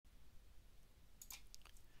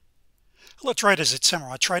Hello traders, it's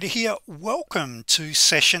Samurai Trader here. Welcome to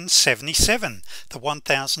session 77, the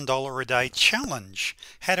 $1,000 a day challenge.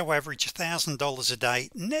 How to average $1,000 a day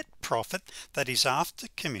net profit, that is after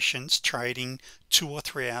commissions, trading 2 or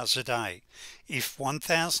 3 hours a day. If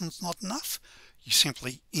 1,000 is not enough, you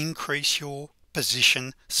simply increase your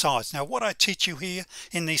position size. Now what I teach you here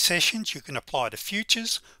in these sessions, you can apply to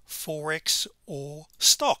futures, forex, or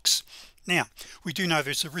stocks. Now we do know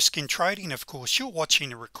there's a risk in trading. Of course, you're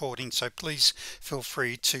watching a recording, so please feel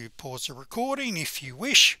free to pause the recording if you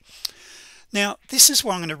wish. Now this is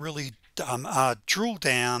where I'm going to really drill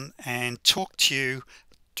down and talk to you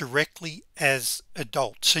directly as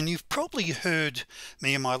adults. And you've probably heard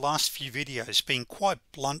me in my last few videos being quite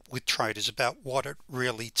blunt with traders about what it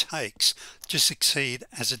really takes to succeed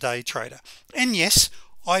as a day trader. And yes,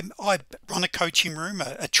 I run a coaching room,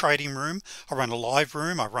 a trading room, I run a live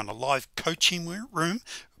room, I run a live coaching room.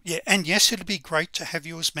 Yeah, and yes, it'd be great to have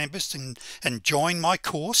you as members and join my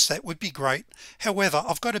course. That would be great. However,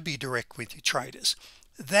 I've got to be direct with you traders.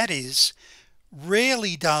 That is,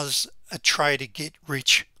 rarely does a trader get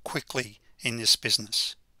rich quickly in this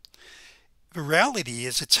business. The reality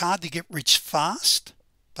is it's hard to get rich fast,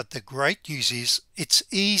 but the great news is it's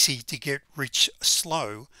easy to get rich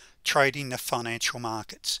slow trading the financial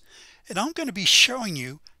markets, and I'm going to be showing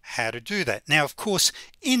you how to do that. Now of course,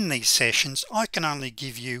 in these sessions I can only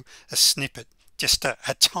give you a snippet, just a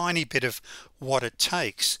tiny bit of what it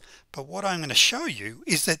takes, but what I'm going to show you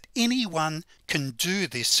is that anyone can do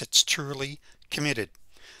this that's truly committed.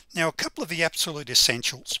 Now a couple of the absolute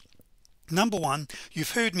essentials. Number one,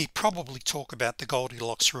 you've heard me probably talk about the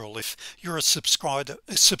Goldilocks rule. If you're a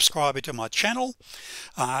subscriber to my channel,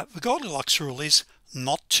 the Goldilocks rule is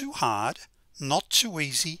not too hard, not too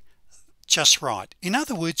easy, just right. In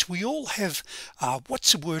other words, we all have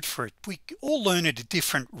what's the word for it, we all learn at a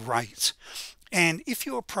different rate. And if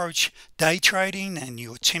you approach day trading and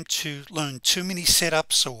you attempt to learn too many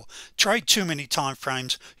setups or trade too many time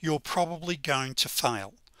frames, you're probably going to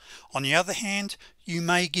fail. On the other hand, you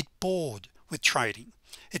may get bored with trading.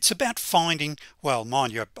 It's about finding, well,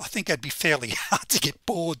 mind you, I think it'd be fairly hard to get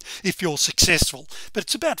bored if you're successful, but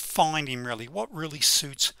it's about finding really what really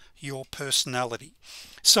suits your personality.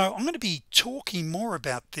 So I'm going to be talking more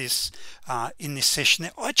about this in this session.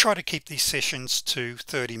 Now, I try to keep these sessions to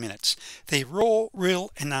 30 minutes. They're raw,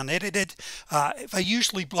 real, and unedited. They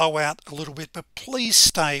usually blow out a little bit, but please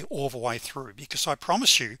stay all the way through, because I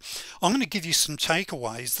promise you I'm going to give you some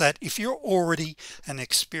takeaways that if you're already an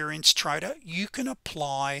experienced trader, you can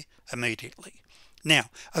apply immediately.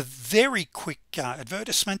 Now a very quick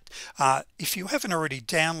advertisement. If you haven't already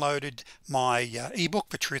downloaded my ebook,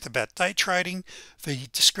 The Truth About Day Trading, the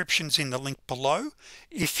description's in the link below.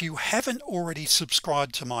 If you haven't already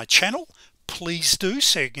subscribed to my channel, please do,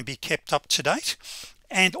 so you can be kept up to date.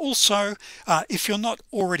 And also if you're not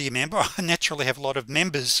already a member, I naturally have a lot of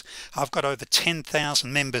members. I've got over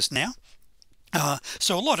 10,000 members now.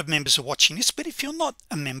 So a lot of members are watching this, but if you're not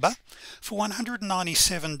a member, for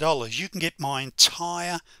 $197 you can get my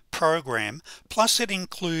entire program, plus it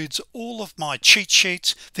includes all of my cheat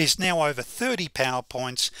sheets. There's now over 30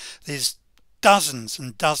 PowerPoints, there's dozens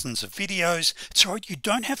and dozens of videos, so you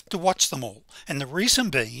don't have to watch them all, and the reason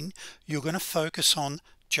being you're going to focus on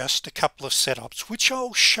just a couple of setups, which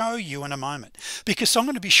I'll show you in a moment, because I'm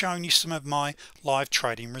going to be showing you some of my live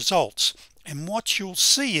trading results. And what you'll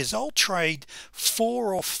see is I'll trade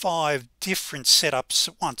 4 or 5 different setups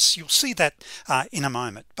at once. You'll see that in a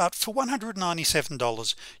moment, but for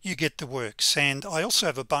 $197 you get the works. And I also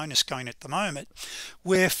have a bonus going at the moment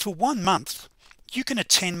where for 1 month you can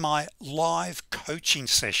attend my live coaching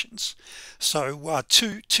sessions. So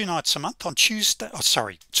two nights a month on Tuesday,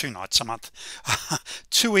 2 nights a month,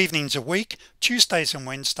 2 evenings a week, Tuesdays and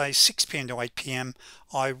Wednesdays, 6 p.m. to 8 p.m.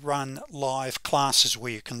 I run live classes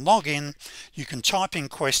where you can log in, you can type in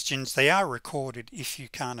questions. They are recorded if you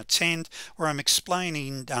can't attend, where I'm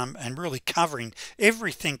explaining and really covering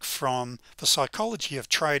everything from the psychology of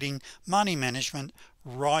trading, money management,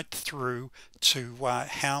 right through to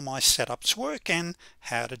how my setups work and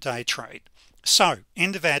how to day trade. So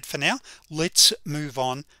end of ad for now. Let's move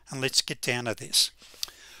on and let's get down to this.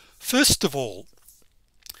 First of all,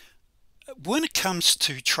 when it comes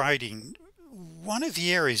to trading, one of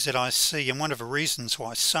the areas that I see, and one of the reasons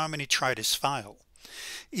why so many traders fail,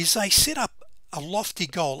 is they set up a lofty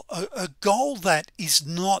goal, a goal that is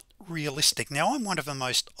not realistic. Now I'm one of the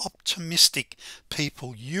most optimistic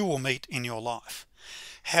people you will meet in your life.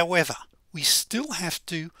 However, we still have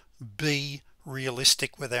to be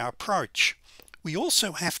realistic with our approach. We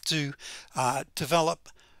also have to develop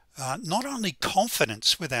not only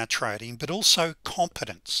confidence with our trading, but also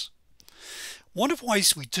competence. One of the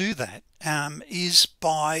ways we do that is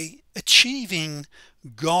by achieving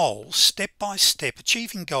goals step by step,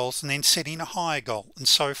 achieving goals and then setting a higher goal and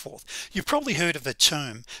so forth. You've probably heard of the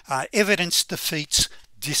term evidence defeats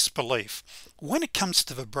disbelief. When it comes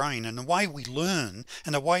to the brain, and the way we learn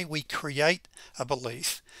and the way we create a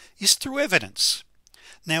belief is through evidence.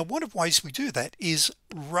 Now, one of the ways we do that is,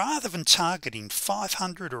 rather than targeting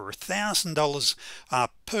 $500 or $1,000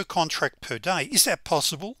 per contract per day, is that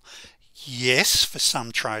possible? Yes, for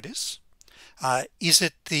some traders. Is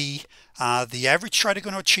it the average trader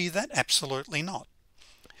going to achieve that? Absolutely not.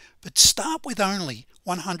 But start with only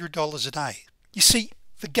 $100 a day. You see,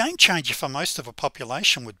 the game changer for most of a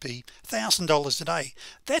population would be $1,000 a day.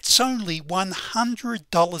 That's only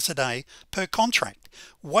 $100 a day per contract.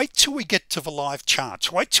 Wait till we get to the live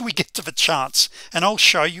charts. Wait till we get to the charts, and I'll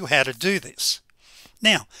show you how to do this.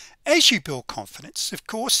 Now, as you build confidence, of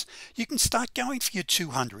course, you can start going for your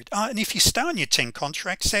 200. And if you stay on your 10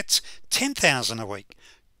 contracts, that's $10,000 a week,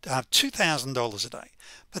 $2,000 a day.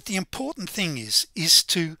 But the important thing is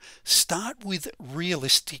to start with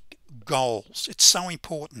realistic goals. It's so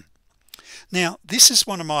important. Now, this is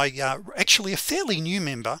one of my actually a fairly new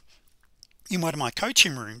member in one of my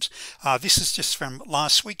coaching rooms. This is just from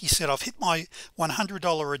last week. He said, I've hit my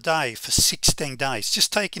 $100 a day for 16 days,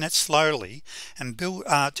 just taking it slowly and build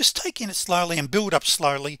up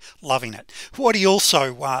slowly, loving it. What he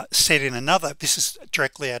also said in another, this is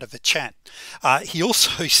directly out of the chat, he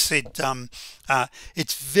also said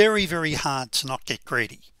it's very, very hard to not get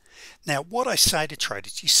greedy. Now, what I say to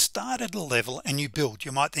traders, you start at a level and you build.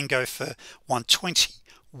 You might then go for 120,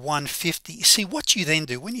 150. You see, what you then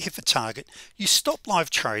do when you hit the target, you stop live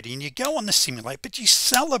trading, you go on the simulate, but you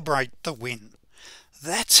celebrate the win.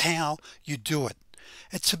 That's how you do it.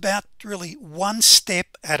 It's about really one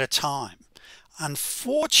step at a time.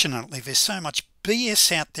 Unfortunately, there's so much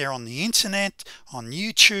BS out there on the internet, on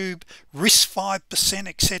YouTube, risk 5%,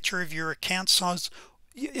 etc. of your account size.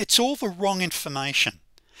 It's all the wrong information.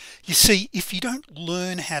 You see, if you don't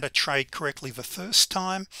learn how to trade correctly the first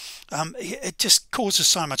time, it just causes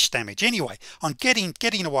so much damage. Anyway, I'm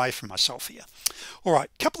getting away from myself here. All right,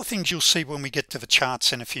 a couple of things you'll see when we get to the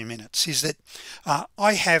charts in a few minutes is that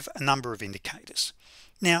I have a number of indicators.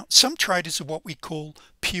 Now, some traders are what we call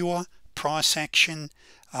pure price action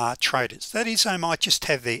traders. That is, they might just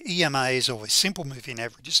have their EMAs or their simple moving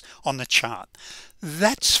averages on the chart.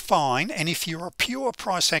 That's fine, and if you're a pure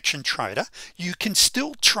price action trader, you can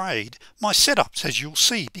still trade my setups, as you'll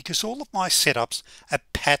see, because all of my setups are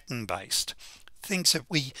pattern based, things that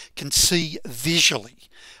we can see visually.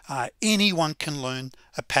 Anyone can learn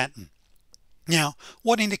a pattern. Now,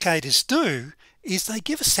 what indicators do is they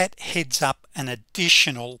give us that heads up and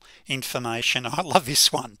additional information. I love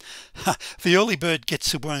this one. The early bird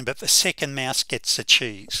gets the worm, but the second mouse gets the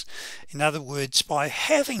cheese. In other words, by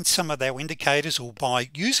having some of our indicators, or by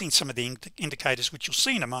using some of the indicators, which you'll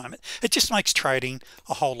see in a moment, it just makes trading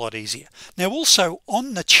a whole lot easier. Now, also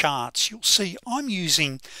on the charts, you'll see I'm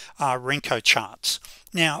using Renko charts.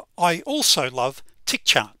 Now, I also love tick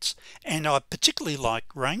charts, and I particularly like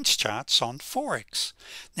range charts on FOREX.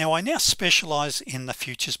 Now, I now specialize in the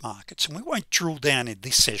futures markets, and we won't drill down in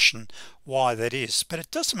this session why that is, but it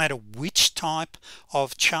doesn't matter which type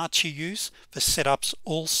of charts you use, the setups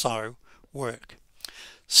also work.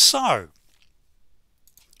 So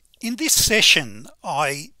in this session,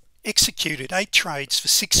 I executed 8 trades for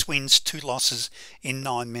 6 wins, 2 losses in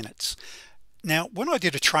 9 minutes. Now, when I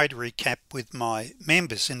did a trade recap with my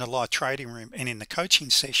members in the live trading room and in the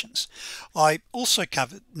coaching sessions, I also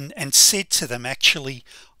covered and said to them, actually,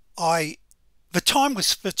 the time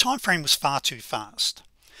frame was far too fast.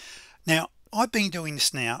 Now, I've been doing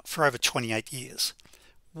this now for over 28 years.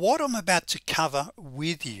 What I'm about to cover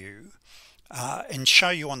with you and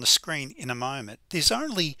show you on the screen in a moment, there's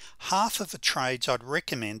only half of the trades I'd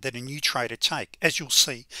recommend that a new trader take, as you'll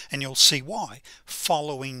see, and you'll see why,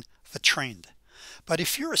 following the trend. But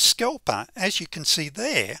if you're a scalper, as you can see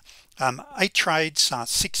there, 8 trades,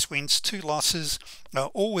 6 wins, 2 losses,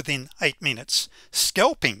 all within 8 minutes.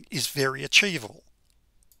 Scalping is very achievable.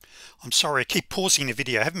 I'm sorry, I keep pausing the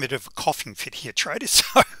video. I have a bit of a coughing fit here, traders.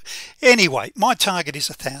 So anyway, my target is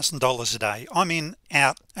 $1,000 a day. I'm in,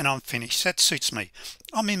 out, and I'm finished. That suits me.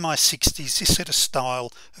 I'm in my 60s. This sort of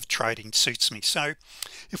style of trading suits me. So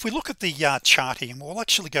if we look at the chart here, and we'll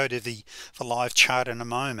actually go to the live chart in a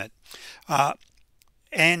moment,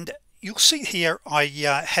 and you'll see here I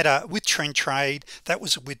had a with trend trade. That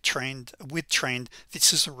was a with trend.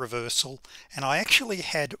 This is a reversal, and I actually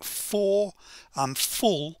had 4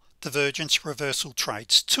 full divergence reversal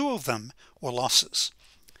trades. 2 of them were losses.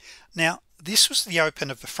 Now this was the open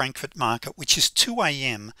of the Frankfurt market, which is 2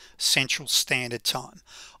 a.m. Central Standard Time.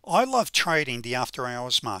 I love trading the after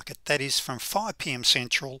hours market, that is from 5 p.m.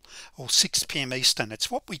 Central or 6 p.m. Eastern. It's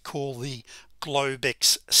what we call the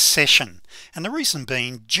Globex session, and the reason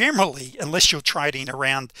being, generally, unless you're trading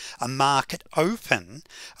around a market open,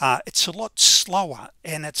 it's a lot slower,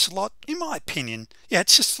 and it's a lot, in my opinion, yeah,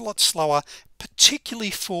 it's just a lot slower,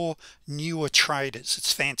 particularly for newer traders.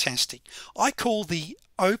 It's fantastic. I call the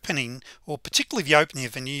opening, or particularly the opening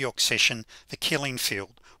of a New York session, the killing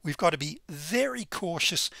field. We've got to be very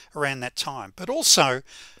cautious around that time, but also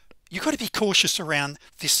you've got to be cautious around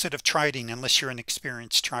this sort of trading unless you're an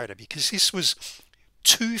experienced trader, because this was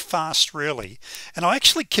too fast really, and I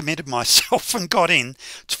actually committed myself and got in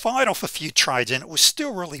to fight off a few trades, and it was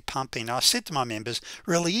still really pumping. I said to my members,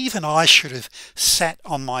 really, even I should have sat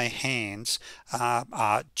on my hands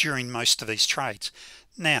during most of these trades.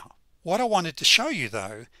 Now what I wanted to show you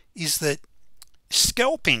though is that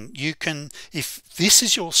scalping, you can, if this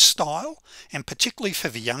is your style, and particularly for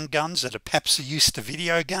the young guns that are perhaps used to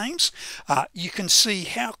video games, you can see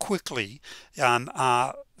how quickly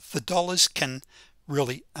the dollars can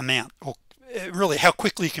really amount, or really how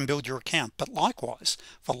quickly you can build your account, but likewise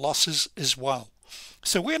for losses as well.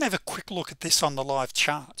 So we're gonna have a quick look at this on the live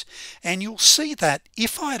chart, and you'll see that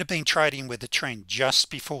if I had been trading with the trend just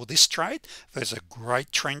before this trade, there's a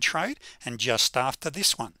great trend trade, and just after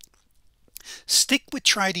this one. Stick with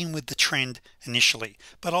trading with the trend initially,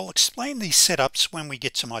 but I'll explain these setups when we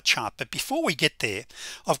get to my chart. But before we get there,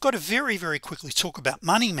 I've got to very quickly talk about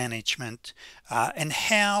money management and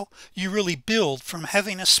how you really build from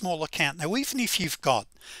having a small account. Now even if you've got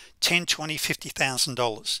 10, 20,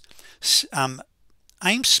 $50,000,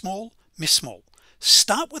 aim small, miss small.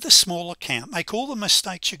 Start with a small account, make all the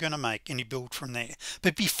mistakes you're going to make, and you build from there.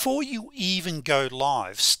 But before you even go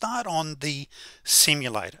live, start on the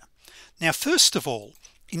simulator. Now first of all,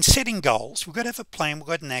 in setting goals, we've got to have a plan, we've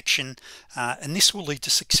got an action, and this will lead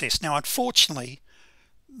to success. Now unfortunately,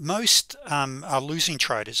 most losing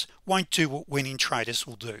traders won't do what winning traders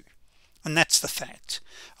will do, and that's the fact.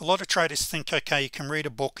 A lot of traders think, okay, you can read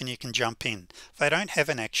a book and you can jump in. They don't have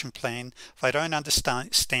an action plan, they don't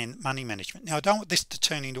understand money management. Now I don't want this to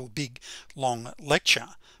turn into a big long lecture,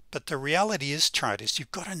 but the reality is, traders,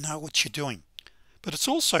 you've got to know what you're doing. But it's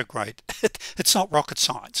also great, it's not rocket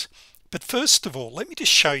science. But first of all, let me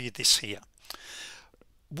just show you this here.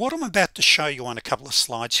 What I'm about to show you on a couple of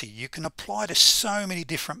slides here, you can apply to so many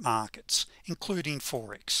different markets, including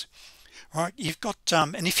Forex. All right, you've got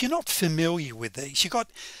and if you're not familiar with these, you've got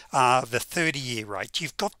the 30-year rate,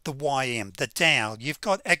 you've got the YM, the Dow, you've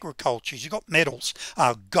got agricultures, you've got metals,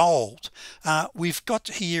 gold, we've got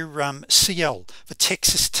here CL, the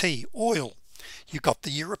Texas tea, oil. You've got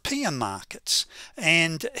the European markets,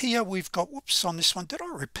 and here we've got, whoops, on this one, did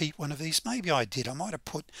I repeat one of these? Maybe I did. I might have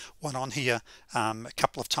put one on here a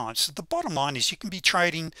couple of times. So the bottom line is you can be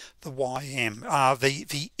trading the YM,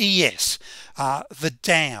 the ES, the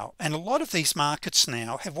Dow, and a lot of these markets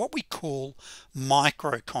now have what we call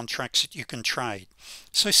micro contracts that you can trade.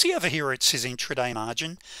 So see over here it says intraday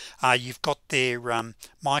margin. You've got their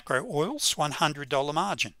micro oils, $100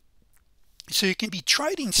 margin. So you can be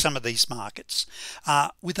trading some of these markets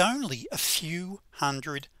with only a few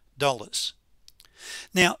 $100s.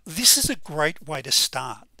 Now this is a great way to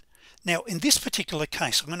start. Now in this particular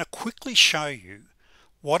case, I'm going to quickly show you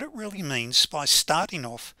what it really means by starting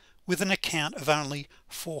off with an account of only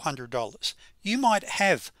 $400. You might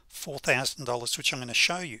have $4,000, which I'm going to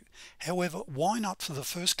show you. However, why not for the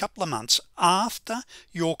first couple of months after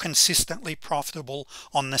you're consistently profitable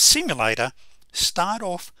on the simulator, start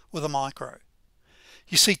off with a micro.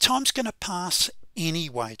 You see, time's going to pass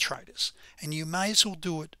anyway, traders, and you may as well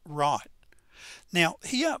do it right. Now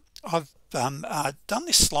here I've done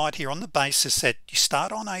this slide here on the basis that you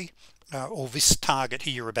start on a or this target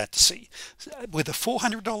here you're about to see with a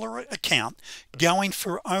 $400 account going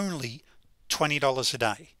for only $20 a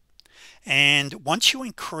day. And once you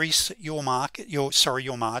increase your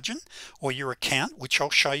margin or your account, which I'll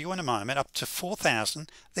show you in a moment, up to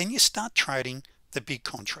 4,000, then you start trading the big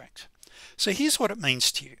contract. So here's what it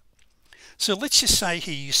means to you. So let's just say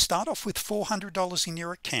here you start off with $400 in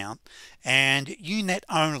your account and you net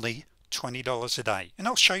only $20 a day, and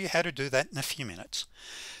I'll show you how to do that in a few minutes.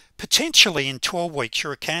 Potentially in 12 weeks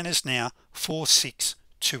your account is now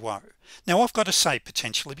 4620. Now I've got to say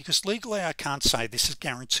potentially, because legally I can't say this is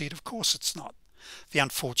guaranteed. Of course it's not. The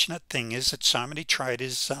unfortunate thing is that so many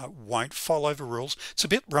traders won't follow the rules. It's a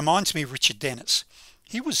bit reminds me of Richard Dennis.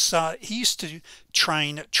 He used to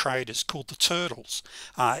train traders called the Turtles,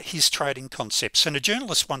 his trading concepts, and a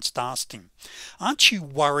journalist once asked him, aren't you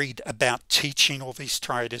worried about teaching all these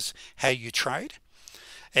traders how you trade?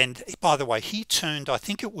 And by the way, he turned, I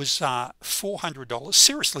think it was $400,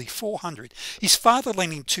 seriously $400. His father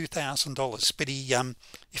lent him $2,000, but he,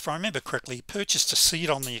 if I remember correctly, he purchased a seat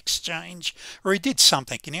on the exchange, or he did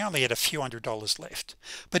something, and he only had a few $100s left.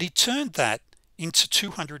 But he turned that into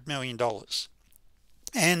 $200 million.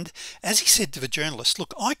 And as he said to the journalist,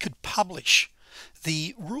 look, I could publish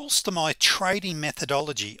the rules to my trading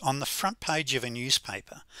methodology on the front page of a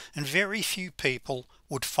newspaper, and very few people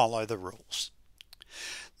would follow the rules.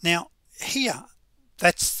 Now here,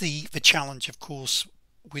 that's the challenge, of course,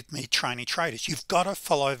 with me training traders. You've got to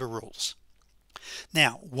follow the rules.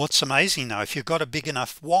 Now what's amazing though, if you've got a big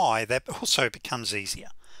enough why, that also becomes easier.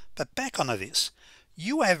 But back onto this,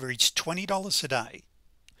 you average $20 a day,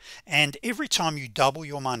 and every time you double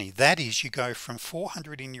your money, that is, you go from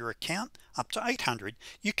 400 in your account up to 800,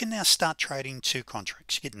 you can now start trading 2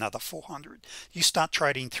 contracts, you get another 400, you start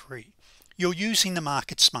trading 3. You're using the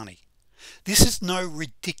market's money. This is no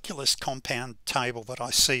ridiculous compound table that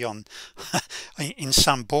I see on in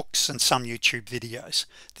some books and some YouTube videos.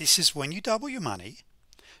 This is when you double your money,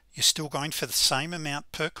 you're still going for the same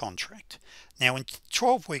amount per contract. Now in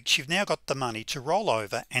 12 weeks, you've now got the money to roll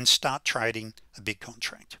over and start trading a big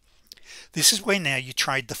contract. This is where now you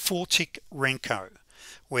trade the 4-tick Renko,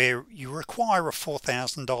 where you require a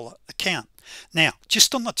 $4,000 account. Now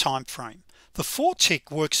just on the time frame, the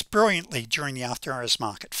 4-tick works brilliantly during the after hours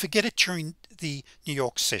market. Forget it during the New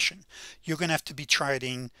York session. You're going to have to be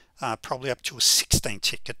trading probably up to a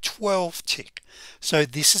 16-tick, a 12-tick. So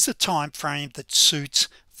this is a time frame that suits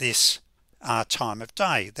this time of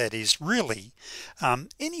day. That is really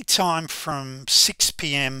any time from 6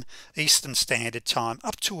 p.m. Eastern Standard Time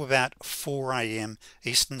up to about 4 a.m.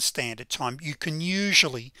 Eastern Standard Time. You can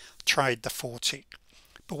usually trade the 4-tick.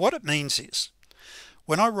 But what it means is,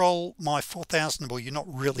 when I roll my 4,000, well, you're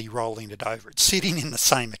not really rolling it over, it's sitting in the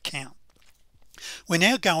same account. We're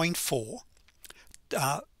now going for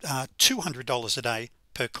 $200 a day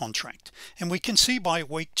per contract, and we can see by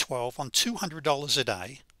week 12 on $200 a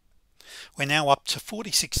day, we're now up to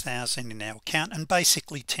 46,000 in our account, and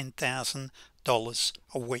basically $10,000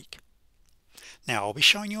 a week. Now I'll be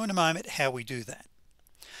showing you in a moment how we do that.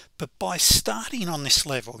 But by starting on this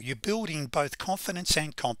level, you're building both confidence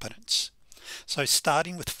and competence. So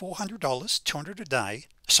starting with $400, $200 a day,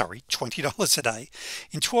 sorry, $20 a day,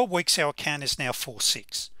 in 12 weeks our account is now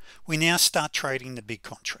 4.6. We now start trading the big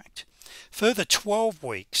contract. Further 12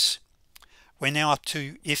 weeks, we're now up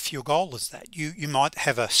to, if your goal is that, you might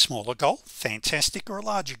have a smaller goal, fantastic, or a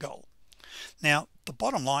larger goal. Now the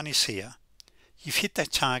bottom line is here, you've hit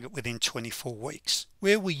that target within 24 weeks.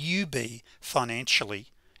 Where will you be financially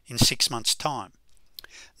in 6 months time?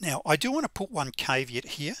 Now I do want to put one caveat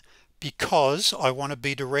here, because I want to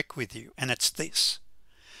be direct with you, and it's this: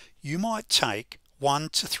 you might take 1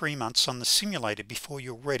 to 3 months on the simulator before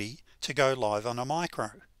you're ready to go live on a micro.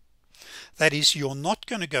 That is, you're not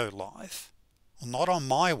going to go live, well, not on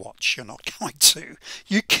my watch, you're not going to.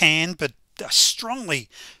 You can, but strongly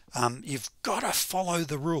you've got to follow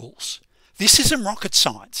the rules. This isn't rocket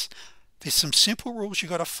science. There's some simple rules you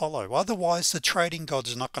got to follow, otherwise the trading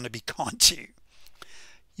gods are not going to be kind to you.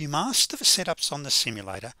 You master the setups on the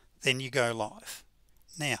simulator, then you go live.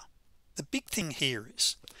 Now the big thing here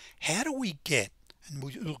is, how do we get, and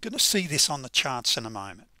we're going to see this on the charts in a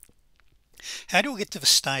moment, how do we get to the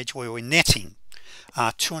stage where we're netting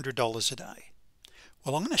 $200 a day?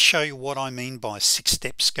 Well, I'm going to show you what I mean by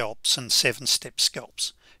 6-step scalps and 7-step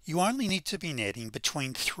scalps. You only need to be netting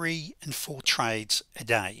between 3 and 4 trades a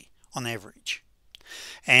day on average.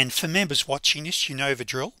 And for members watching this, you know the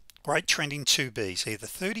drill. Great trending 2Bs, either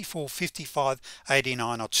 34, 55,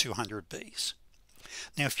 89 or 200 Bs.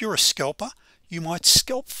 Now if you're a scalper, you might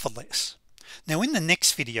scalp for less. Now in the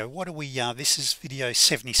next video, what do we this is video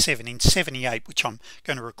 77. In 78, which I'm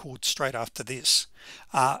going to record straight after this,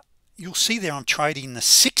 you'll see there I'm trading the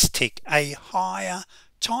 6-tick, a higher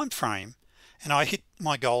time frame, and I hit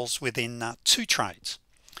my goals within 2 trades.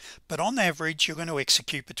 But on average, you're going to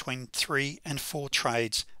execute between 3 and 4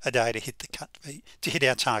 trades a day to hit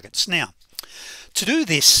our targets. Now to do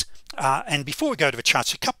this, and before we go to the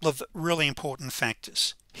charts, a couple of really important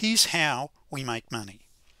factors. Here's how we make money.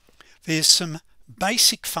 There's some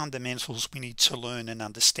basic fundamentals we need to learn and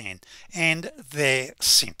understand, and they're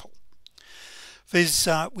simple.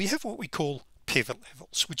 We have what we call pivot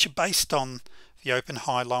levels, which are based on the open,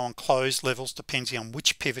 high, low and close levels, depending on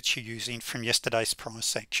which pivots you're using from yesterday's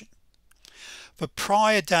price action. the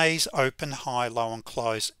prior day's open, high, low and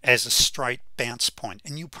close as a straight bounce point,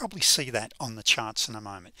 and you'll probably see that on the charts in a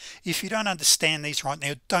moment. If you don't understand these right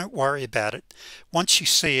now, don't worry about it. Once you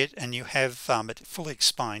see it and you have it fully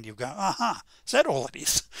explained, you'll go, aha, is that all it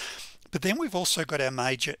is? But then we've also got our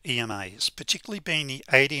major EMAs, particularly being the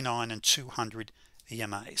 89 and 200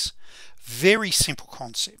 EMAs. Very simple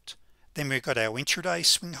concept. Then we've got our intraday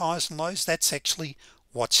swing highs and lows. That's actually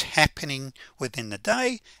what's happening within the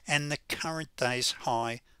day and the current day's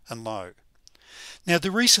high and low. Now,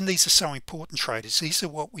 the reason these are so important, traders, these are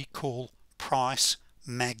what we call price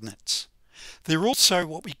magnets. They're also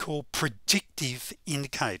what we call predictive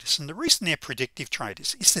indicators, and the reason they're predictive,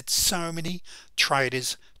 traders, is that so many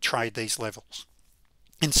traders trade these levels.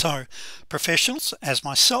 And so professionals as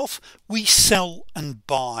myself, we sell and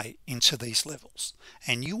buy into these levels,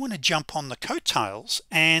 and you want to jump on the coattails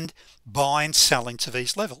and buy and sell into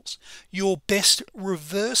these levels. Your best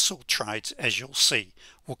reversal trades, as you'll see,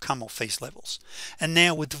 will come off these levels. And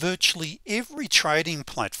now with virtually every trading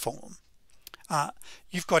platform,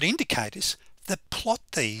 you've got indicators that plot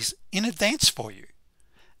these in advance for you,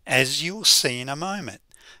 as you'll see in a moment.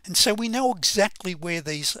 And so we know exactly where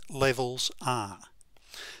these levels are.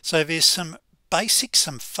 So there's some basics,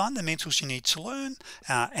 some fundamentals you need to learn,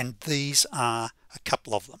 and these are a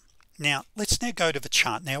couple of them. Now let's now go to the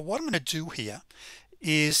chart. Now what I'm going to do here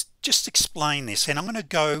is just explain this, and I'm going to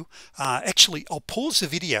go actually I'll pause the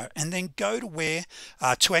video and then go to where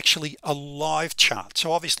to actually a live chart.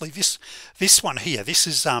 So obviously this one here, this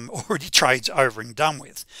is already trades over and done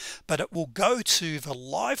with, but it will go to the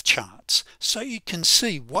live charts so you can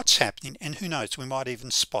see what's happening, and who knows, we might even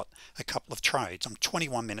spot a couple of trades. I'm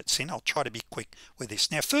 21 minutes in. I'll try to be quick with this.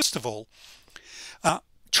 Now first of all,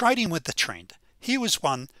 trading with the trend. Here was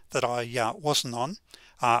one that I wasn't on.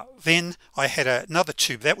 Then I had another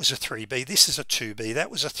 2, that was a 3B, this is a 2B,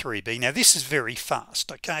 that was a 3B. Now this is very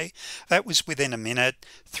fast, okay? That was within a minute.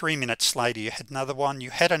 3 minutes later you had another one, you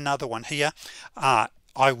had another one here.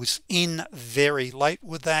 I was in very late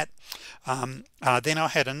with that. Then I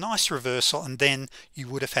had a nice reversal, and then you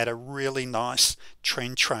would have had a really nice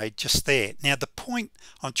trend trade just there. Now the point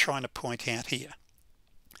I'm trying to point out here,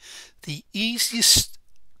 the easiest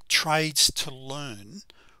trades to learn,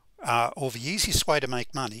 or the easiest way to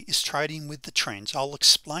make money, is trading with the trends. I'll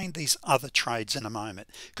explain these other trades in a moment,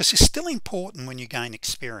 because it's still important when you gain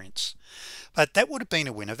experience. But that would have been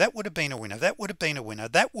a winner, that would have been a winner, that would have been a winner,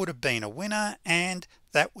 that would have been a winner, and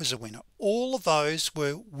that was a winner. All of those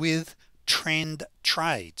were with trend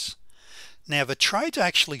trades. Now the trades I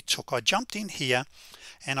actually took, I jumped in here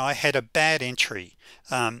and I had a bad entry.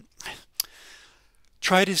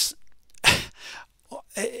 Traders,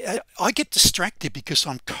 I get distracted because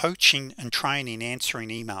I'm coaching and training, answering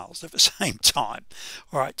emails at the same time.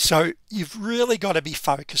 All right, so you've really got to be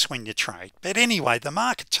focused when you trade. But anyway, the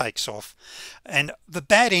market takes off, and the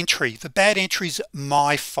bad entry's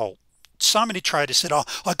my fault. So many traders said, oh,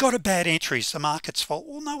 I got a bad entry, it's the market's fault.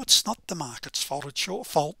 Well, no, it's not the market's fault, it's your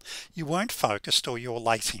fault. You weren't focused, or you're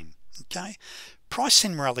late in. Okay,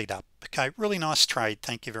 pricing rallied up. Okay, really nice trade,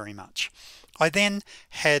 thank you very much. I then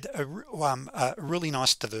had a really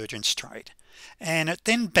nice divergence trade, and it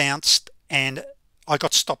then bounced, and I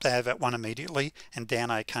got stopped out of that one immediately, and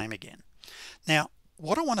down I came again. Now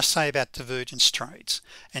what I want to say about divergence trades,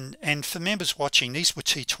 and for members watching, these were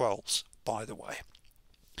T12s, by the way.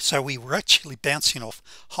 So we were actually bouncing off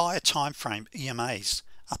higher time frame EMAs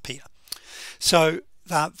up here. So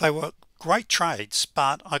they were great trades,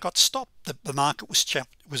 but I got stopped. The market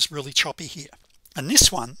was really choppy here, and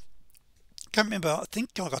this one, can't remember, I think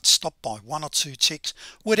I got stopped by 1 or 2 ticks,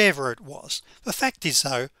 whatever it was. The fact is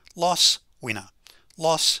though, loss, winner,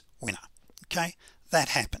 loss, winner. Okay, that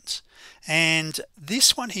happens. And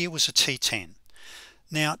this one here was a T10.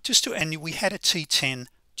 Now and we had a T10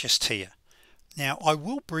 just here. Now I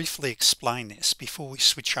will briefly explain this before we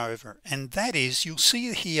switch over, and that is, you'll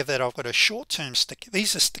see here that I've got a short-term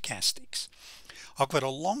these are stochastics. I've got a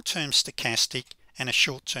long-term stochastic and a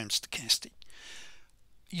short-term stochastic.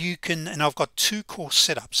 You can, and I've got 2 course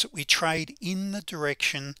setups that we trade in the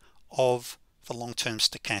direction of the long-term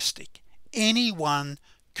stochastic. Anyone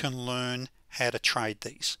can learn how to trade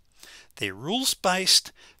these. They're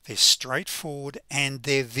rules-based, they're straightforward, and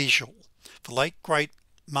they're visual. The late great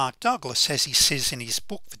Mark Douglas, as he says in his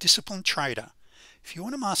book The Disciplined Trader, if you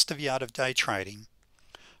want to master the art of day trading,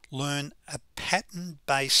 learn a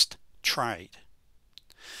pattern-based trade.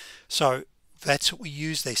 So that's what we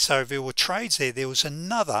use there. So there were trades there was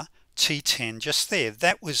another T10 just there,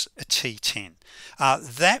 that was a T10.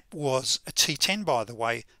 That was a T10, by the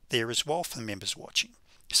way, there as well for the members watching.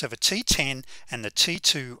 So the T10 and the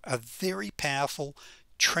T2 are very powerful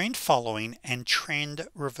trend following and trend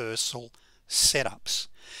reversal setups.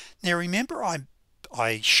 Now remember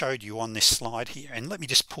I showed you on this slide here, and let me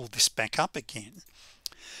just pull this back up again.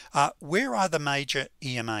 Where are the major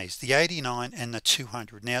EMAs? The 89 and the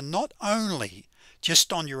 200. Now not only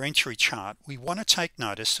just on your entry chart, we want to take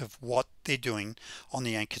notice of what they're doing on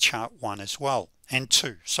the anchor chart 1 as well, and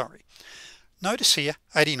 2, sorry. Notice here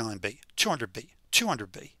 89B, 200B,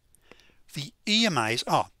 200B. The EMAs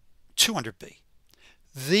are 200B.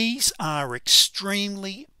 These are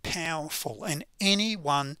extremely powerful and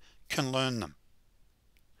anyone can learn them.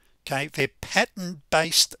 Okay, they're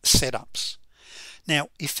pattern-based setups. Now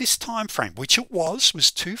if this time frame, which it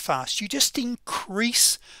was too fast, you just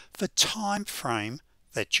increase the time frame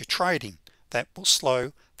that you're trading. That will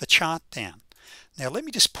slow the chart down. Now let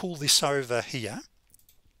me just pull this over here.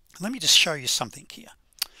 Let me just show you something here.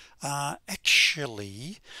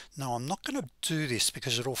 Actually no, I'm not going to do this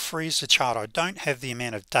because it'll freeze the chart. I don't have the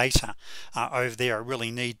amount of data over there. I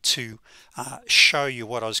really need to show you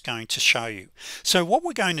what I was going to show you. So what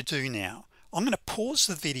we're going to do now, I'm going to pause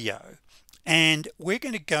the video and we're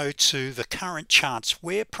going to go to the current charts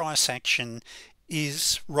where price action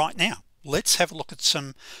is right now. Let's have a look at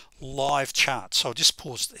some live charts. So I'll just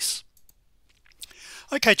pause this.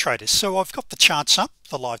 Okay traders, so I've got the charts up,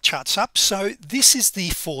 the live charts up. So this is the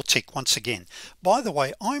 4 tick once again. By the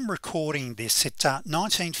way, I'm recording this at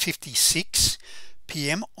 19:56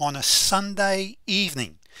 p.m. on a Sunday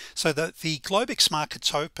evening. So the Globex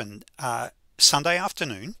markets opened Sunday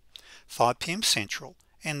afternoon 5 p.m. Central,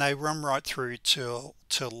 and they run right through till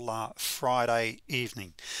Friday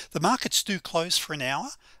evening. The markets do close for an hour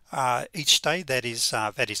each day. That is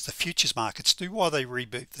the futures markets do, while they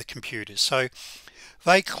reboot the computers. So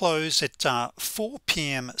they close at 4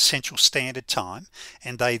 p.m. Central Standard Time,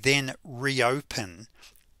 and they then reopen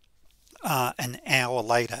an hour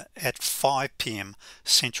later at 5 p.m.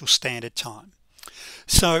 Central Standard Time.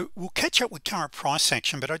 So we'll catch up with current price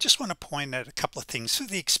action, but I just want to point out a couple of things for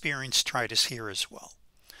the experienced traders here as well.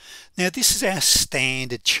 Now this is our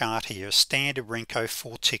standard chart here, a standard Renko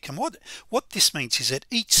 4 tick, and what this means is that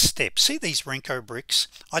each step, see these Renko bricks,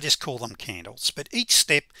 I just call them candles, but each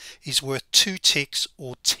step is worth 2 ticks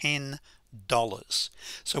or $10.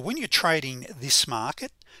 So when you're trading this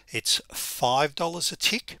market, it's $5 a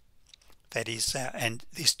tick. That is and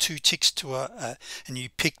there's 2 ticks to and you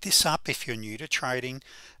pick this up if you're new to trading.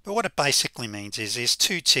 But what it basically means is there's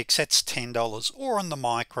 2 ticks, that's $10, or on the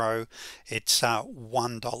micro it's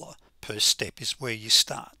 $1 per step is where you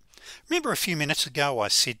start. Remember a few minutes ago I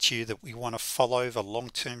said to you that we want to follow the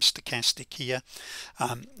long-term stochastic here.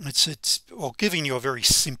 It's well, giving you a very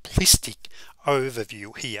simplistic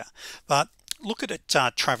overview here, but look at it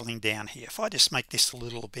traveling down here. If I just make this a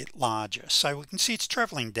little bit larger, so we can see it's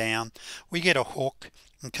traveling down, we get a hook.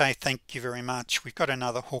 Okay, thank you very much. We've got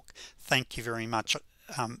another hook, thank you very much,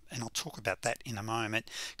 and I'll talk about that in a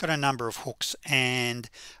moment. Got a number of hooks,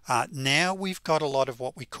 and now we've got a lot of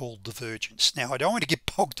what we call divergence. Now I don't want to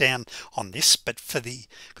get bogged down on this, but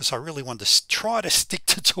because I really want to try to stick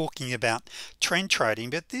to talking about trend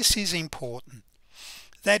trading, but this is important.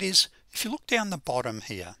 That is, if you look down the bottom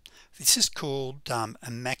here, this is called a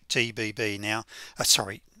MACD-BB. Now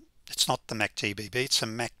sorry, it's not the MACD-BB, it's a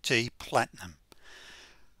MACD Platinum.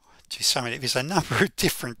 There's a number of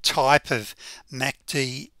different type of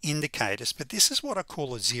MACD indicators, but this is what I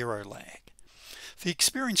call a zero lag. For the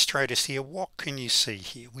experienced traders here, what can you see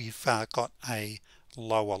here? We've got a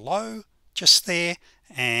lower low just there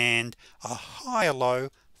and a higher low,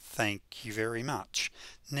 thank you very much.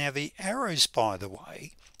 Now the arrows, by the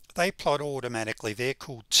way, they plot automatically. They're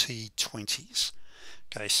called T20s.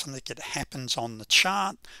 Okay, something that happens on the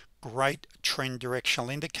chart, great trend directional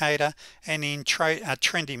indicator, and in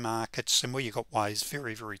trending markets and where you got waves,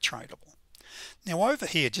 very tradable. Now over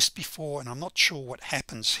here just before, and I'm not sure what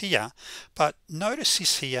happens here, but notice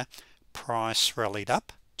this here, price rallied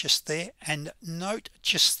up just there, and note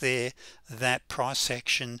just there that price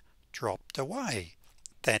action dropped away.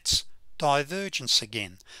 That's divergence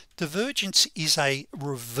again. Divergence is a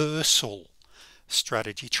reversal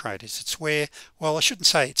strategy, traders. It's where, well, I shouldn't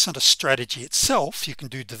say it's not a strategy itself, you can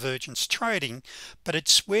do divergence trading, but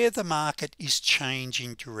it's where the market is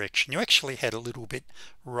changing direction. You actually had a little bit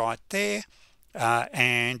right there,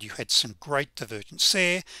 and you had some great divergence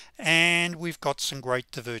there, and we've got some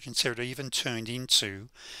great divergence there. It even turned into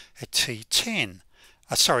a T10.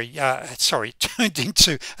 Sorry, turned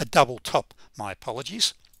into a double top, my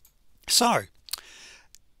apologies. So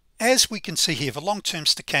as we can see here, the long-term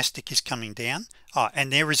stochastic is coming down.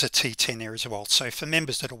 and there is a T10 there as well. So for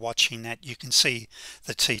members that are watching that, you can see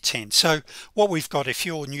the T10. So what we've got, if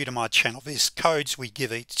you're new to my channel, there's codes we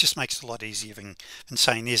give each. Just makes it a lot easier than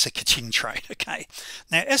saying there's a ka-ching trade. Okay,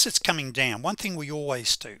 now as it's coming down, one thing we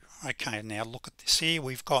always do, okay, now look at this here,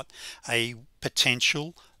 we've got a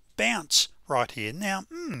potential bounce right here. Now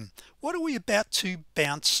what are we about to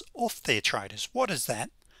bounce off there, traders? What is that?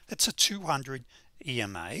 That's a 200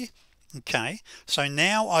 EMA. Okay, so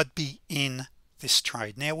now I'd be in this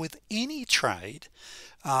trade. Now with any trade,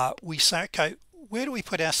 we say, okay, where do we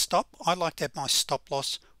put our stop? I like to have my stop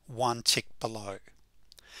loss one tick below.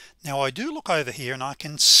 Now I do look over here and I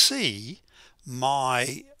can see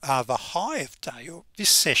my the high of day, or this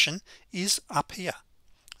session, is up here.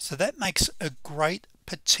 So that makes a great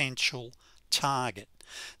potential target.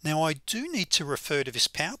 Now I do need to refer to this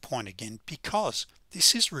PowerPoint again because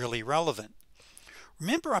this is really relevant.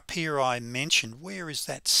 Remember up here I mentioned, where is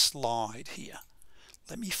that slide here?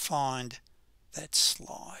 Let me find that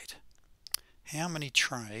slide. How many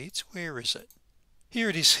trades? Where is it? Here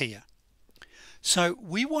it is here. So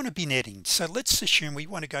we want to be netting. So let's assume we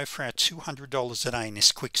want to go for our $200 a day in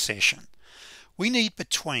this quick session. We need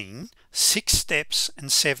between 6 steps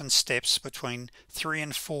and 7 steps, between 3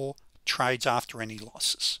 and 4 trades after any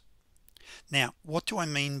losses. Now what do I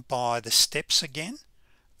mean by the steps again?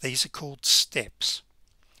 These are called steps.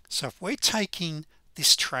 So if we're taking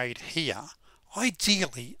this trade here,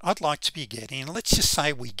 ideally I'd like to be getting, let's just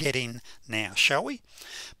say we get in now, shall we?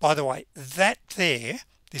 By the way, that there,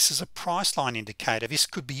 this is a price line indicator. This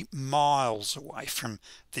could be miles away from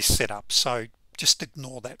this setup, so just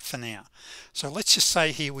ignore that for now. So let's just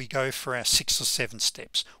say here we go for our 6 or 7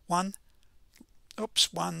 steps. One,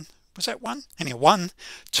 was that one? Anyway, 1,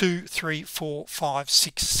 2, 3, 4, 5,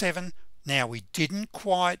 6, 7. Now we didn't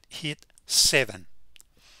quite hit 7.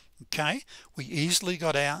 Okay, we easily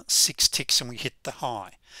got our 6 ticks and we hit the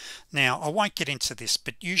high. Now I won't get into this,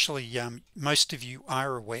 but usually most of you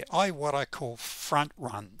are aware what I call front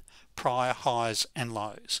run prior highs and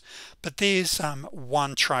lows. But there's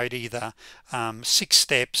one trade, either 6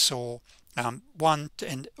 steps or 1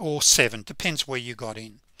 or 7, depends where you got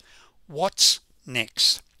in. What's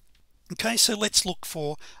next? Okay, so let's look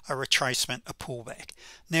for a retracement, a pullback.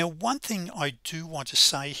 Now one thing I do want to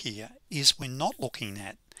say here is we're not looking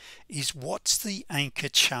at is what's the anchor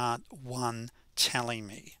chart 1 telling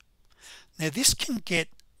me. Now this can get,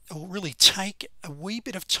 or really take, a wee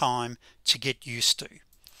bit of time to get used to.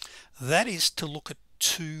 That is to look at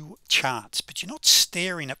 2 charts, but you're not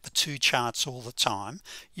staring at the 2 charts all the time,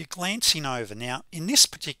 you're glancing over. Now in this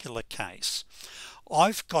particular case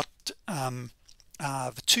I've got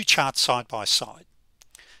the 2 charts side by side.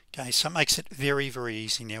 Okay, so it makes it very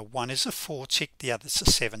easy. Now one is a 4 tick, the other is a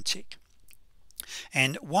 7 tick,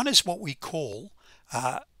 and one is what we call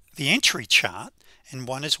the entry chart, and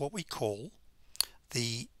one is what we call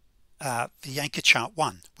the anchor chart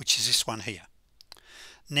 1, which is this one here.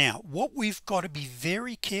 Now what we've got to be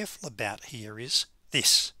very careful about here is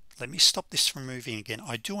this. Let me stop this from moving again.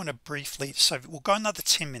 I do want to briefly, so we'll go another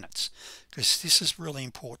 10 minutes because this is really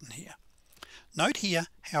important here. Note here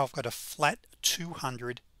how I've got a flat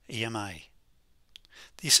 200 EMA.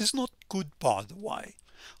 This is not good, by the way.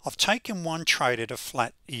 I've taken one trade at a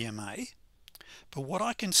flat EMA, but what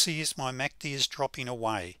I can see is my MACD is dropping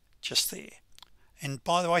away just there. And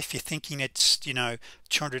by the way, if you're thinking it's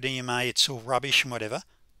 200 EMA, it's all rubbish and whatever,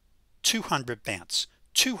 200 bounce,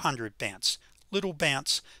 200 bounce, little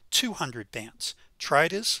bounce, 200 bounce.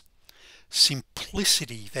 Traders,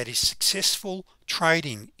 simplicity, that is, successful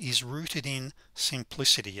trading is rooted in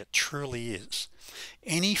simplicity. It truly is.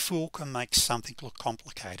 Any fool can make something look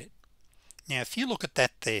complicated. Now if you look at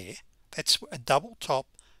that there, that's a double top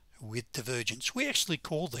with divergence. We actually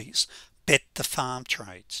call these bet the farm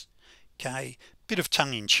trades. Okay, bit of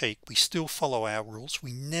tongue-in-cheek, we still follow our rules.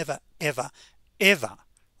 We never ever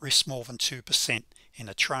risk more than 2% in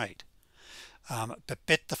a trade, but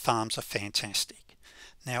bet the farms are fantastic.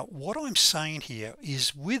 Now what I'm saying here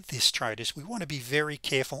is, with this traders, we want to be very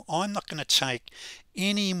careful. I'm not going to take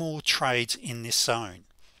any more trades in this zone.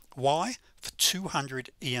 Why? For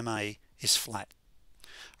 200 EMA is flat.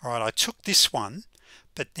 All right, I took this one,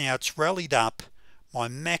 but now it's rallied up, my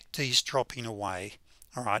MACD is dropping away.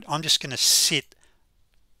 All right, I'm just going to sit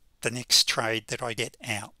the next trade that I get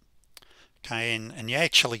out. Okay, and you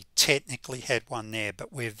actually technically had one there,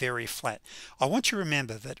 but we're very flat. I want you to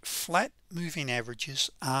remember that flat moving averages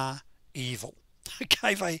are evil.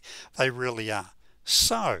 Okay, they really are.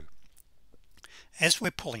 So as we're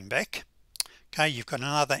pulling back, okay, you've got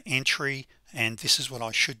another entry, and this is what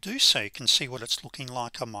I should do so you can see what it's looking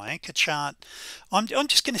like on my anchor chart. I'm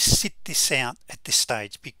just going to sit this out at this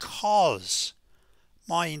stage because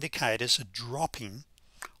my indicators are dropping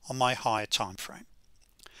on my higher time frame.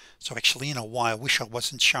 So actually, in a way, I wish I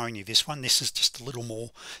wasn't showing you this one. This is just a little more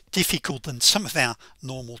difficult than some of our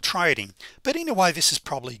normal trading, but in a way this is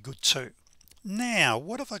probably good too. Now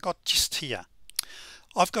what have I got just here?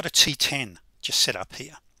 I've got a T10 just set up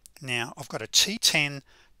here. Now I've got a T10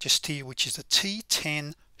 just here, which is a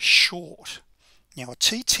T10 short. Now a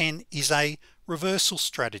T10 is a reversal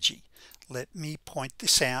strategy. Let me point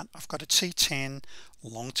this out. I've got a T10,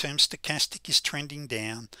 long-term stochastic is trending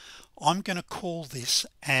down. I'm going to call this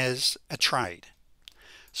as a trade.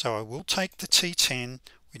 So I will take the T10.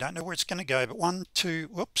 We don't know where it's going to go, but 1 2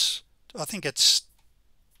 whoops, I think it's,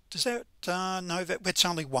 does that no, that's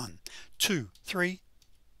only 1 2 3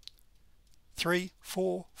 3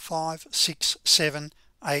 4 5 6 7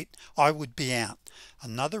 8. I would be out.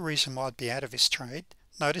 Another reason why I'd be out of this trade,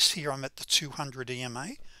 notice here I'm at the 200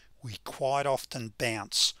 EMA. We quite often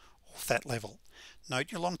bounce off that level.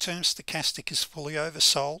 Note your long-term stochastic is fully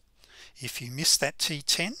oversold. If you miss that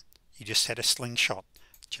T10, you just had a slingshot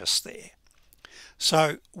just there.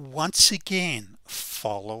 So once again,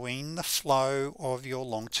 following the flow of your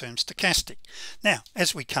long-term stochastic. Now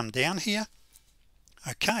as we come down here,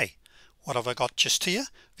 okay, what have I got just here?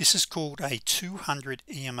 This is called a 200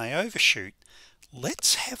 EMA overshoot.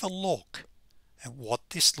 Let's have a look at what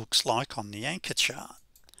this looks like on the anchor chart,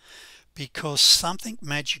 because something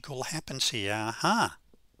magical happens here. Aha,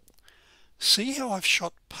 see how I've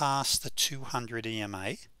shot past the 200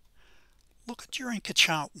 EMA? Look at your anchor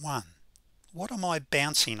chart 1. What am I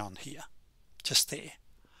bouncing on here? Just there,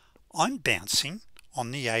 I'm bouncing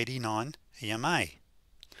on the 89 EMA.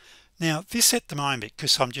 Now this at the moment,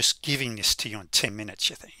 because I'm just giving this to you in 10 minutes,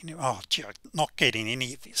 you think, oh gee, I'm not getting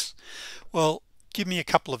any of this. Well, give me a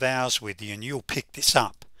couple of hours with you and you'll pick this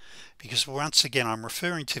up, because once again I'm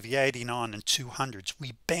referring to the 89 and 200s.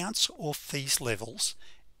 We bounce off these levels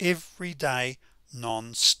every day,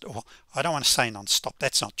 non-stop. I don't want to say non-stop,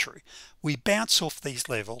 that's not true. We bounce off these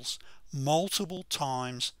levels multiple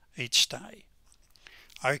times each day.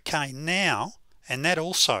 Okay, now, and that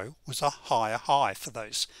also was a higher high for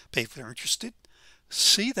those people who are interested.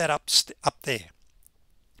 See that up there?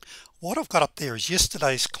 What I've got up there is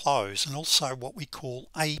yesterday's close and also what we call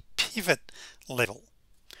a pivot level.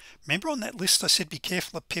 Remember on that list I said be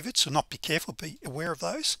careful of pivots, or not be careful, be aware of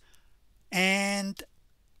those, and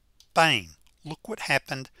bang, look what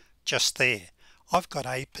happened just there. I've got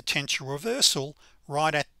a potential reversal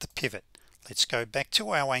right at the pivot. Let's go back to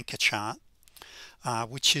our anchor chart,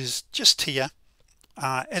 which is just here.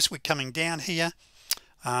 As we're coming down here,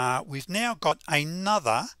 we've now got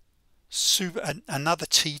another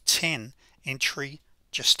T10 entry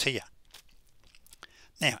just here.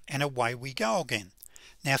 Now, and away we go again.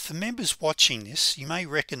 Now for members watching this, you may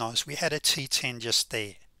recognize we had a T10 just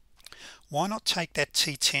there. Why not take that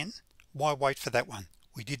T10? Why wait for that one?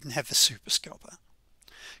 We didn't have the super scalper.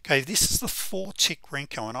 Okay, this is the 4-tick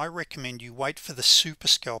Renko, and I recommend you wait for the super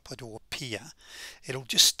scalper to appear. It'll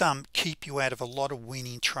just keep you out of a lot of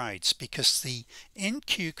winning trades, because the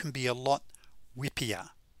NQ can be a lot whippier.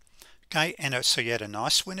 Okay, and so you had a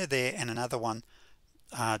nice winner there and another one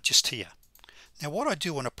just here. Now what I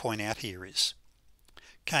do want to point out here is,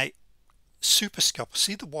 okay, super scalper,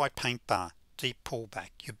 see the white paint bar, deep pullback,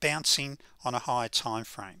 you're bouncing on a higher time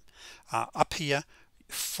frame. Up here,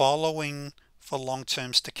 following for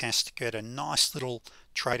long-term stochastic, you had a nice little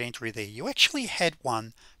trade entry there. You actually had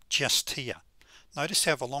one just here. Notice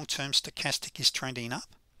how the long-term stochastic is trending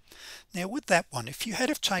up. Now with that one, if you had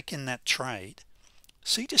have taken that trade,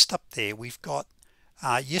 see just up there we've got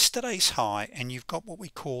yesterday's high, and you've got what we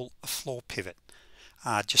call a floor pivot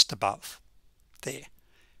just above there,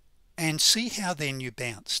 and see how then you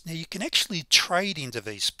bounce. Now you can actually trade into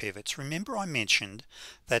these pivots. Remember I mentioned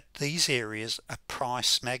that these areas are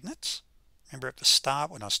price magnets. Remember at the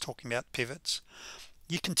start when I was talking about pivots?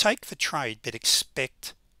 You can take the trade but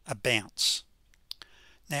expect a bounce.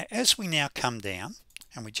 Now as we now come down,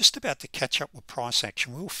 and we're just about to catch up with price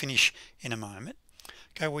action, we'll finish in a moment.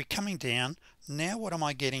 Okay, we're coming down now. What am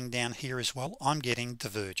I getting down here as well? I'm getting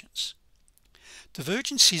divergence.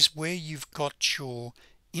 Divergence is where you've got your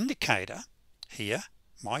indicator here.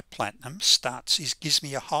 My platinum gives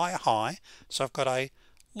me a higher high, so I've got a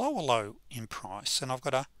lower low in price and I've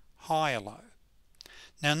got a higher low.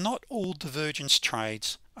 Now not all divergence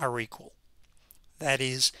trades are equal. That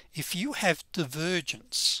is, if you have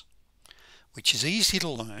divergence, which is easy to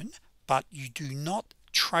learn, but you do not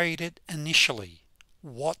trade it initially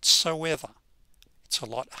whatsoever, it's a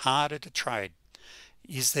lot harder to trade,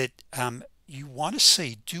 is that you want to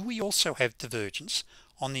see, do we also have divergence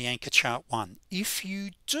on the anchor chart 1? If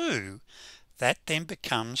you do, that then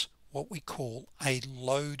becomes what we call a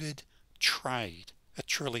loaded trade. It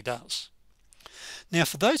truly does. Now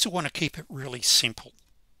for those who want to keep it really simple,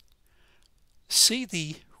 see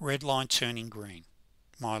the red line turning green.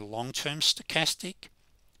 My long-term stochastic,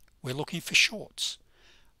 we're looking for shorts.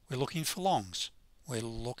 We're looking for longs. We're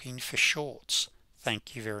looking for shorts.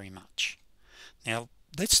 Thank you very much. Now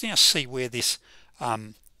let's now see where this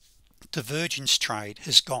divergence trade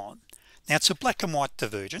has gone. Now it's a black and white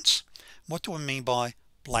divergence. What do I mean by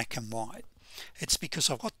black and white? It's because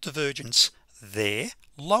I've got divergence there,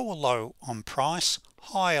 lower low on price,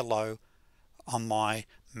 higher low on my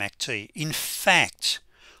MACD. In fact,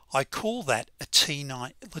 I call that a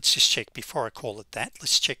T9. Let's just check before I call it that.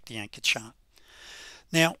 Let's check the anchor chart.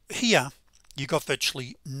 Now here you got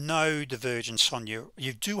virtually no divergence on you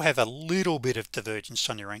do have a little bit of divergence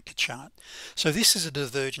on your anchor chart. So this is a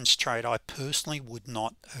divergence trade I personally would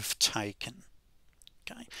not have taken.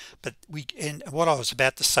 Okay, but and what I was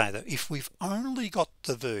about to say, that if we've only got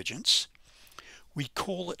divergence, we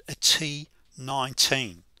call it a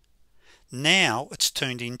T19. Now it's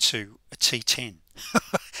turned into a T10.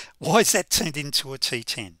 Why is that turned into a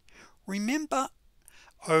T10? Remember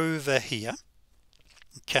over here,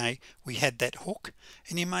 okay, we had that hook,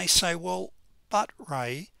 and you may say, well, but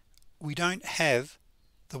Ray, we don't have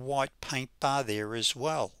the white paint bar there as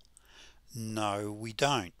well. No, we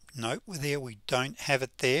don't. Note there we don't have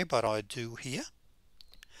it there, but I do here.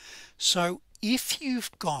 So if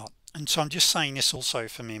you've got, and so I'm just saying this also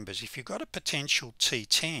for members, if you've got a potential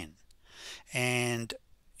T10 and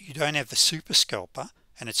you don't have the super scalper,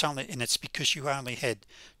 and it's because you only had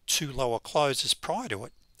 2 lower closes prior to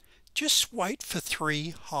it, just wait for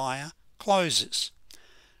 3 higher closes.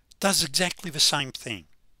 Does exactly the same thing.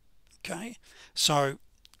 Okay, so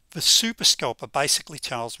the super scalper basically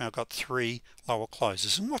tells me I've got 3 lower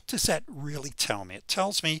closes. And what does that really tell me? It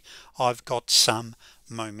tells me I've got some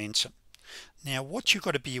momentum. Now what you've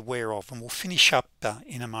got to be aware of, and we'll finish up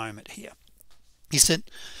in a moment here, is that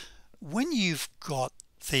when you've got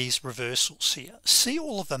these reversals here, see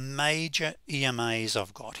all of the major EMAs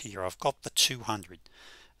I've got here. I've got the 200,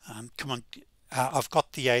 I've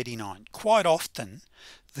got the 89. Quite often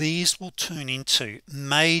these will turn into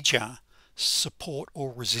major support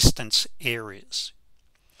or resistance areas.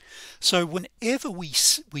 So whenever we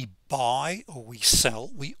buy or we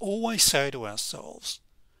sell, we always say to ourselves,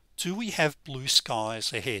 do we have blue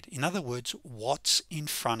skies ahead? In other words, what's in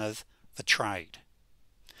front of the trade?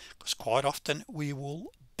 Because quite often we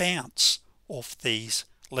will bounce off these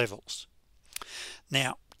levels.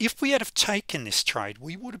 Now if we had have taken this trade,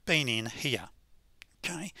 we would have been in here.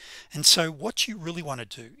 Okay, and so what you really want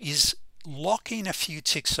to do is lock in a few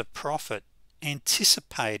ticks of profit,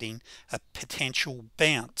 anticipating a potential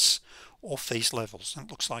bounce off these levels. And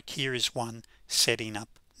it looks like here is one setting up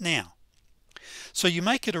now. So you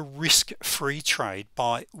make it a risk-free trade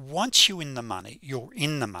by, once you're in the money,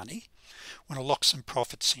 want to lock some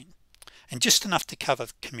profits in, and just enough to cover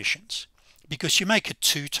the commissions, because you make it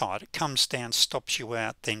too tight, it comes down, stops you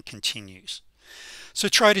out, then continues. So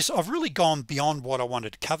traders, I've really gone beyond what I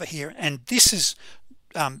wanted to cover here, and this is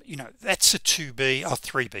you know, that's a 2B or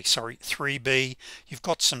 3B, sorry, 3B. You've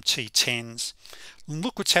got some T10s.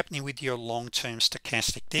 Look what's happening with your long-term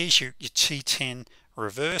stochastic. There's your T10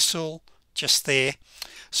 reversal just there.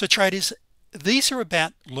 So traders, these are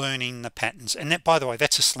about learning the patterns, and that, by the way,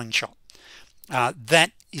 that's a slingshot.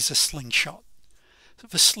 That is a slingshot. So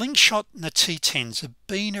the slingshot and the T10s have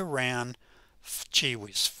been around, gee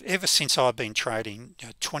whiz, ever since I've been trading,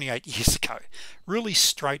 28 years ago. Really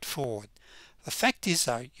straightforward. The fact is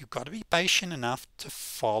though, you've got to be patient enough to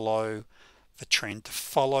follow the trend, to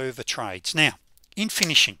follow the trades. Now in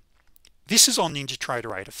finishing, this is on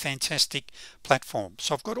NinjaTrader 8, a fantastic platform.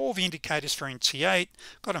 So I've got all the indicators for NT8,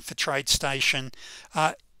 got them for TradeStation.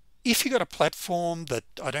 If you got a platform that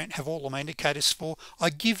I don't have all of my indicators for,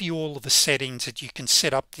 I give you all of the settings that you can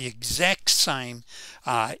set up the exact same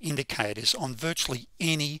indicators on virtually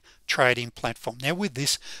any trading platform. Now with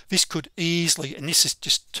this could easily, and this is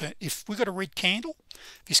just, if we got a red candle,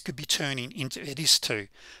 this could be turning into, it is too,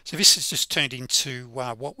 so this is just turned into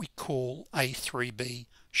what we call a 3B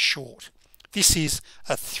short. This is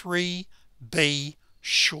a 3B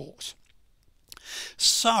short.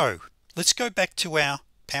 So let's go back to our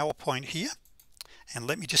PowerPoint here, and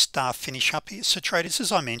let me just finish up here. So traders,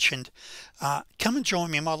 as I mentioned, come and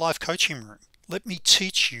join me in my live coaching room. Let me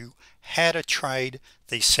teach you how to trade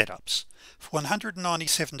these setups. For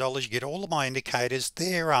 $197 you get all of my indicators.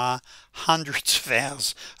 There are hundreds of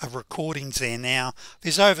hours of recordings there now.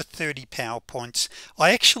 There's over 30 PowerPoints.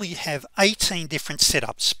 I actually have 18 different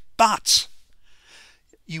setups, but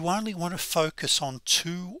you only want to focus on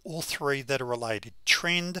 2 or 3 that are related: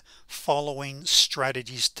 trend following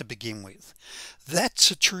strategies to begin with.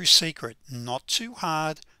 That's a true secret. Not too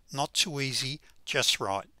hard, not too easy, just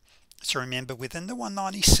right. So remember, within the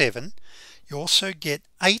 197 you also get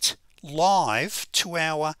 8 live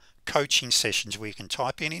 2-hour coaching sessions where you can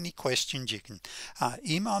type in any questions. You can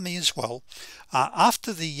email me as well.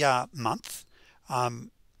 After the month,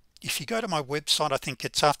 if you go to my website, I think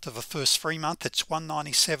it's after the first free month, it's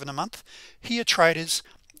 $197 a month. Here, traders,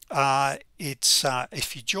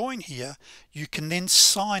 if you join here, you can then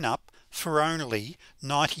sign up for only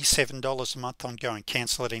 $97 a month ongoing.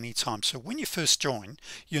 Cancel at any time. So when you first join,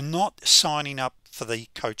 you're not signing up for the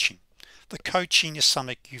coaching. The coaching is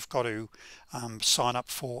something you've got to sign up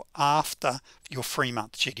for after your free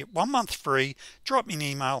month. So you get 1 month free. Drop me an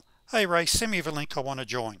email: hey Ray, send me the link, I want to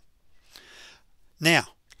join. Now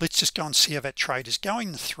let's just go and see how that trade is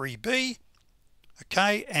going. The 3B.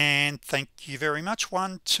 Okay, and thank you very much.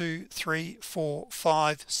 1 2 3 4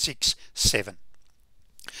 5 6 7.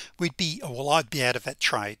 I'd be out of that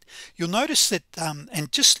trade. You'll notice that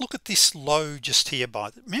and just look at this low just here.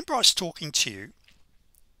 Remember I was talking to you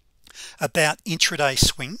about intraday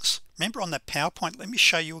swings? Remember on that PowerPoint? Let me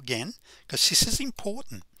show you again, because this is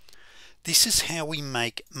important. This is how we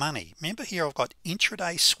make money. Remember here I've got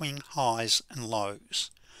intraday swing highs and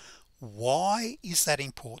lows. Why is that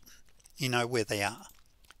important? You know where they are.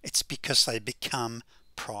 It's because they become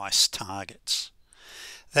price targets.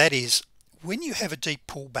 That is, when you have a deep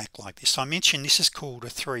pullback like this, I mentioned this is called a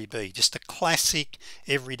 3B, just a classic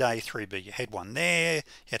everyday 3B. You had one there,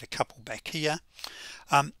 you had a couple back here.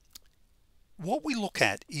 What we look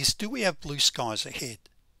at is, do we have blue skies ahead?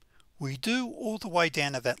 We do, all the way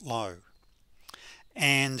down to that low.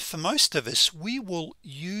 And for most of us, we will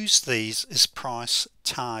use these as price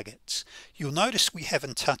targets. You'll notice we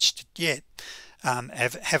haven't touched it yet,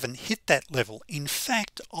 haven't hit that level. In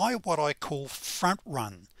fact, what I call front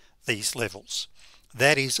run these levels.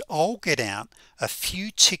 That is, I'll get out a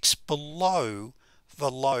few ticks below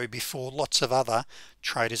the low before lots of other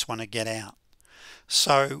traders want to get out.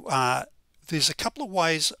 So there's a couple of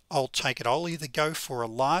ways I'll take it. I'll either go for a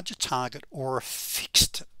larger target or a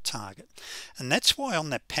fixed target, and that's why on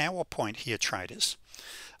that PowerPoint here, traders,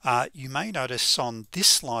 you may notice on this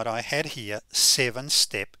slide I had here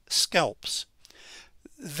 7-step scalps.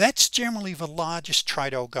 That's generally the largest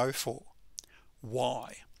trade I'll go for.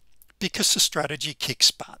 Why? Because the strategy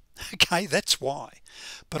kicks butt. Okay, that's why.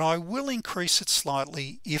 But I will increase it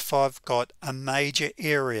slightly if I've got a major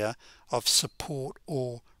area of support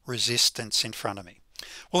or resistance in front of me.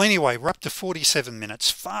 Well, anyway, we're up to 47 minutes,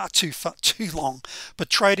 far too long. But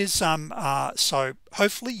traders, so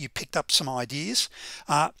hopefully you picked up some ideas.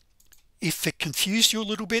 If it confused you a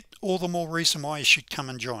little bit, all the more reason why you should come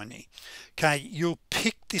and join me. Okay, you'll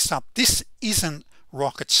pick this up. This isn't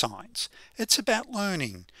rocket science. It's about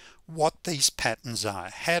learning what these patterns are,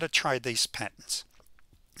 how to trade these patterns.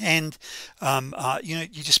 And you know,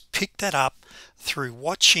 you just pick that up through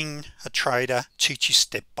watching a trader teach you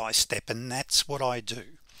step by step, and that's what I do.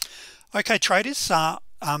 Okay, traders,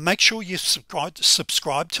 make sure you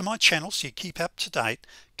subscribe to my channel so you keep up to date.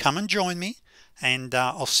 Come and join me, and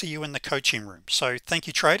I'll see you in the coaching room. So thank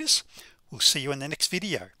you, traders. We'll see you in the next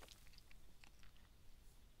video.